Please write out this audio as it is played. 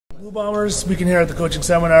Blue Bombers, speaking here at the coaching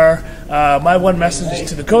seminar. My one message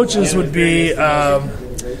to the coaches would be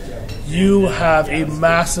you have a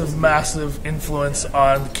massive, massive influence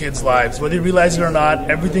on kids' lives. Whether you realize it or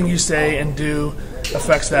not, everything you say and do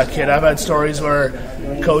affects that kid. I've had stories where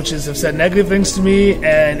coaches have said negative things to me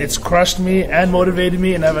and it's crushed me and motivated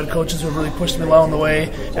me, and I've had coaches who have really pushed me along the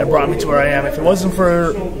way and brought me to where I am. If it wasn't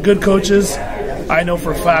for good coaches, I know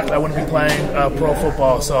for a fact I wouldn't be playing pro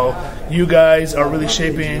football. So you guys are really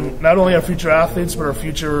shaping not only our future athletes but our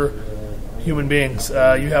future human beings. You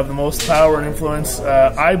have the most power and influence,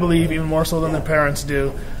 I believe, even more so than their parents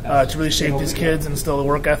do, to really shape these kids and instill the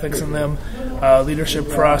work ethics in them, leadership,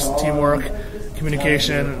 trust, teamwork,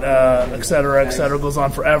 communication, et cetera, goes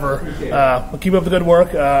on forever. But keep up the good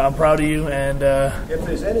work. I'm proud of you, and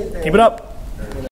keep it up.